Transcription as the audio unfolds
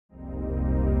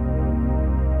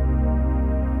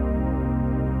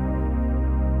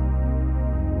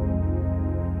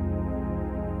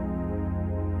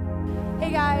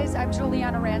guys, I'm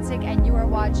Juliana Rancic, and you are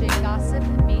watching Gossip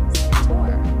Meets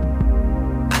Couture.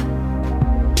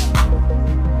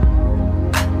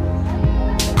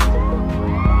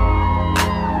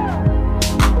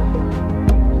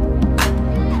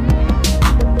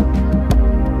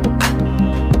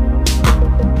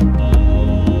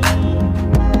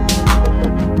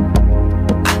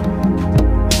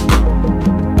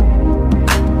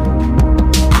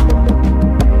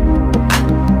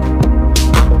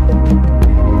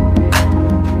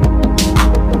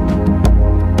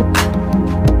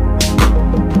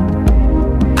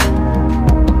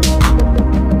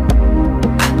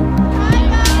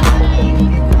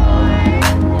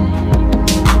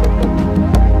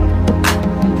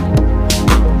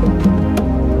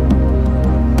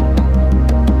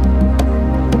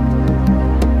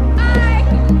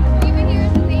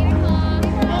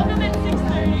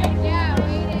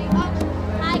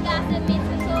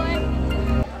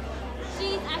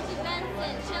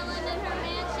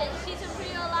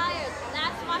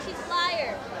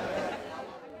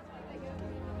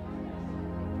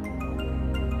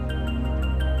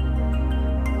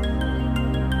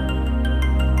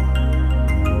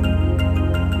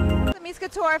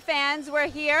 Couture fans, we're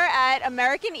here at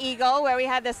American Eagle where we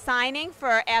had the signing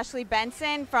for Ashley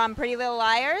Benson from Pretty Little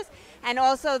Liars and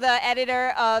also the editor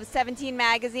of 17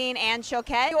 magazine and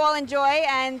Shoket. You all enjoy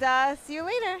and see you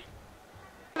later.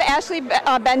 We have Ashley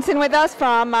Benson with us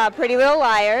from Pretty Little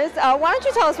Liars. Why don't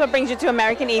you tell us what brings you to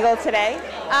American Eagle today?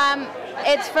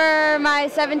 It's for my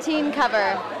 17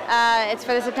 cover. It's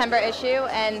for the September issue,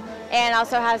 and Anne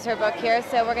also has her book here,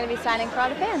 so we're going to be signing for all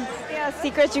the fans. Yeah,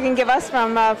 secrets you can give us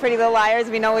from Pretty Little Liars.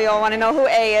 We know we all want to know who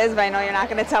A is, but I know you're not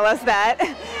going to tell us that.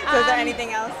 So is there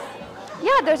anything else?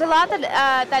 Yeah, there's a lot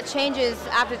that changes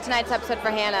after tonight's episode for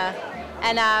Hannah,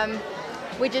 and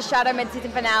we just shot our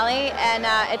mid-season finale, and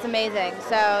it's amazing.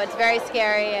 So it's very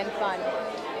scary and fun.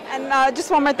 And just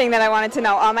one more thing that I wanted to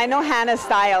know. I know Hannah's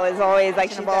style is always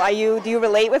like, do you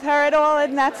relate with her at all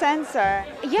in that sense, or?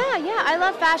 Yeah, I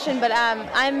love fashion, but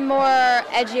I'm more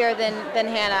edgier than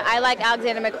Hannah. I like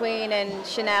Alexander McQueen and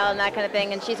Chanel and that kind of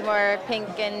thing, and she's more pink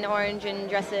and orange and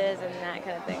dresses and that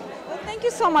kind of thing. Well, thank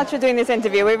you so much for doing this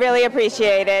interview. We really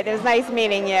appreciate it. It was nice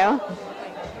meeting you.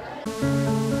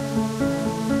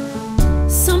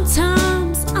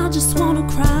 Sometimes I just want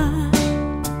to cry,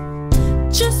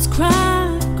 just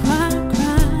cry.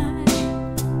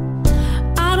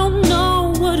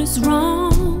 Is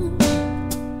wrong,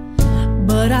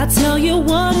 but I tell you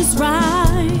what is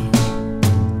right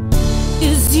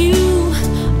is you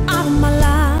out of my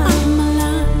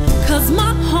life, 'cause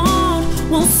my heart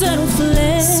won't settle for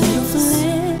less.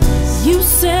 You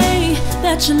say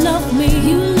that you love me,